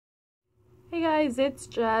Hey guys, it's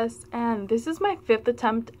Jess, and this is my 5th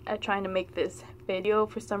attempt at trying to make this video.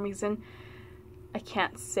 For some reason, I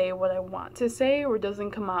can't say what I want to say or it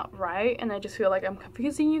doesn't come out right, and I just feel like I'm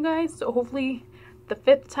confusing you guys, so hopefully the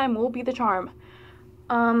 5th time will be the charm.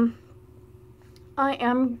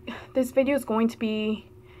 This video is going to be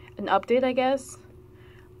an update, I guess,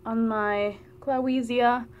 on my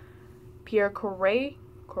Clowesia Pierre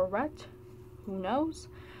Correct? Who knows?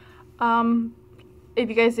 If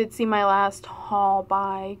you guys did see my last haul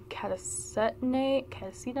by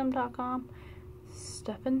Catasetum.com,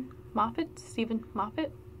 Stephen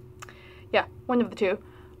Moffat? Yeah, one of the two.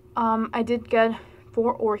 I did get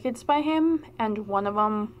 4 orchids by him, and one of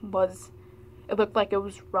them it looked like it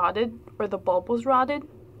was rotted, or the bulb was rotted,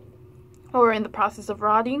 or in the process of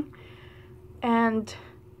rotting. And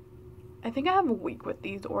I think I have a week with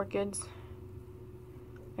these orchids.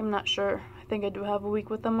 I'm not sure. I think I do have a week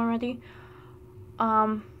with them already.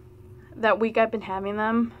 That week I've been having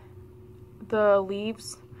them, the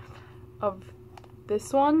leaves of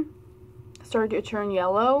this one started to turn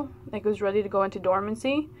yellow, like it was ready to go into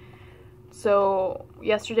dormancy. So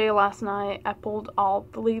last night, I pulled all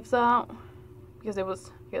the leaves out because it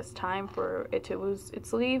was, I guess, time for it to lose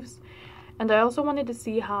its leaves. And I also wanted to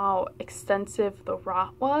see how extensive the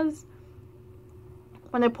rot was.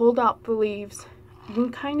 When I pulled out the leaves, you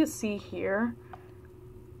can kind of see here,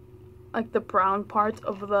 like the brown parts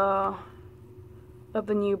of the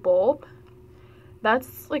new bulb.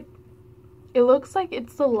 That's like, it looks like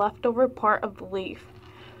it's the leftover part of the leaf.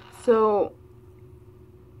 So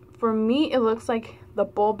for me, it looks like the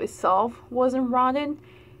bulb itself wasn't rotted,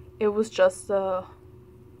 it was just the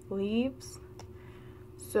leaves.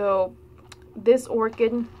 So this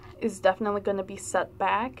orchid is definitely going to be set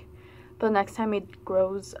back the next time it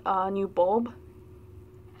grows a new bulb.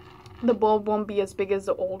 The bulb won't be as big as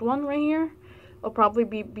the old one right here. It'll probably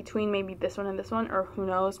be between maybe this one and this one, or who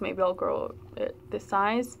knows, maybe I'll grow it this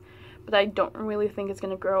size. But I don't really think it's going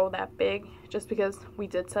to grow that big just because we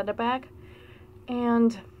did set it back.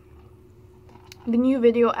 And the new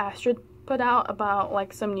video Astrid put out about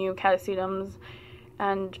like some new catasetums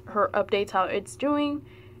and her updates, how it's doing,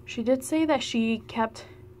 she did say that she kept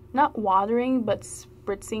not watering but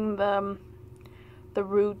spritzing the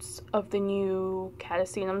roots of the new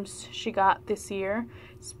catasetums she got this year,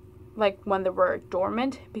 like when they were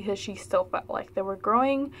dormant, because she still felt like they were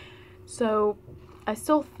growing. So I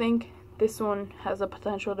still think this one has the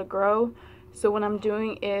potential to grow. So what I'm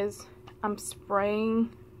doing is I'm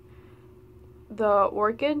spraying the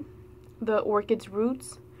orchid's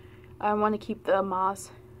roots. I want to keep the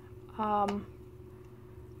moss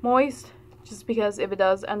moist, just because if it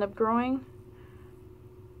does end up growing,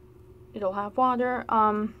 it'll have water.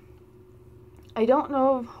 I don't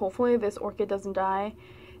know, hopefully this orchid doesn't die,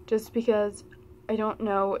 just because I don't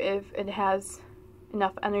know if it has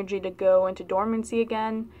enough energy to go into dormancy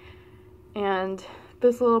again, and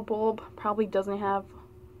this little bulb probably doesn't have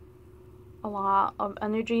a lot of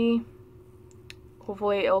energy.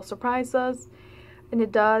 Hopefully it'll surprise us, and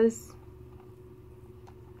it does.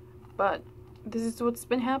 But this is what's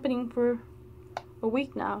been happening for a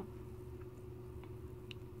week now.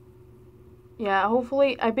 Yeah,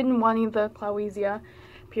 hopefully, I've been wanting the Clowesia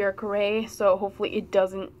Pierre Correct, so hopefully it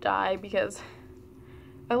doesn't die, because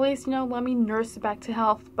at least, you know, let me nurse it back to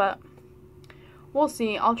health. But we'll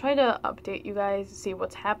see. I'll try to update you guys to see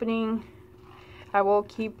what's happening. I will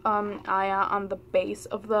keep an eye out on the base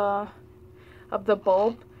of the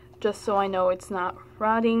bulb, just so I know it's not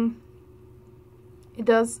rotting.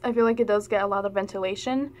 I feel like it does get a lot of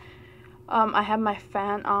ventilation. I have my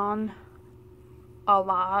fan on a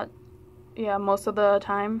lot. Yeah, most of the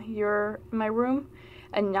time here in my room.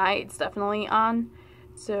 At night it's definitely on,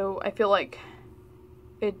 so I feel like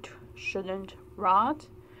it shouldn't rot,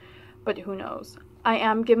 but who knows. I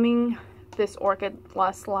am giving this orchid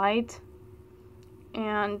less light,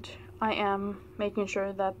 and I am making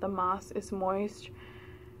sure that the moss is moist,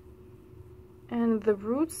 and the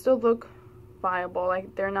roots still look viable.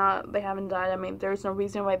 Like they haven't died. I mean, there's no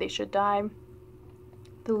reason why they should die.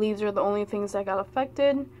 The leaves are the only things that got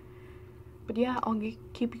affected. But yeah, I'll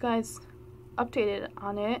keep you guys updated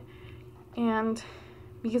on it. And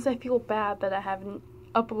because I feel bad that I haven't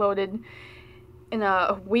uploaded in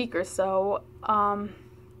a week or so, I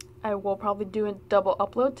will probably do a double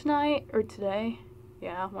upload tonight or today.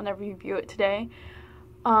 Yeah, whenever you view it today.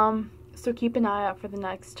 So keep an eye out for the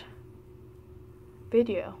next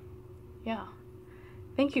video. Yeah.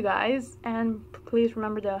 Thank you guys, and please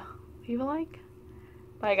remember to leave a like.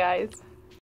 Bye guys.